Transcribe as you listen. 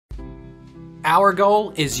Our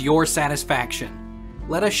goal is your satisfaction.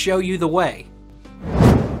 Let us show you the way.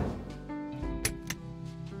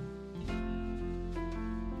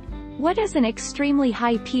 What is an extremely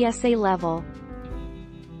high PSA level?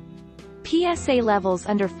 PSA levels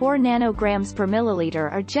under 4 nanograms per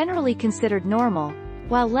milliliter are generally considered normal,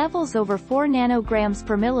 while levels over 4 nanograms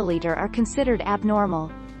per milliliter are considered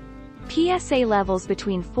abnormal. PSA levels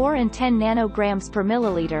between 4 and 10 nanograms per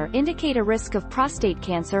milliliter indicate a risk of prostate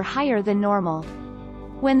cancer higher than normal.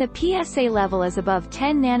 When the PSA level is above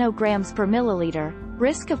 10 nanograms per milliliter,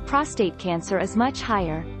 risk of prostate cancer is much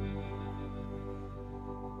higher.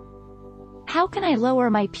 How can I lower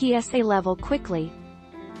my PSA level quickly?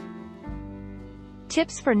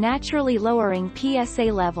 Tips for naturally lowering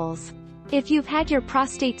PSA levels. If you've had your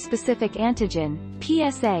prostate-specific antigen,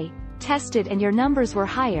 PSA, tested and your numbers were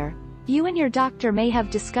higher, you and your doctor may have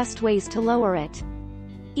discussed ways to lower it.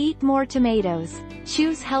 Eat more tomatoes.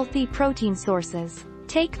 Choose healthy protein sources.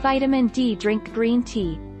 Take vitamin D. Drink green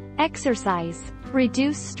tea. Exercise.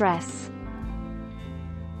 Reduce stress.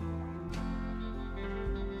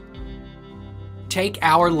 Take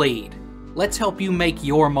our lead. Let's help you make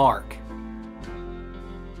your mark.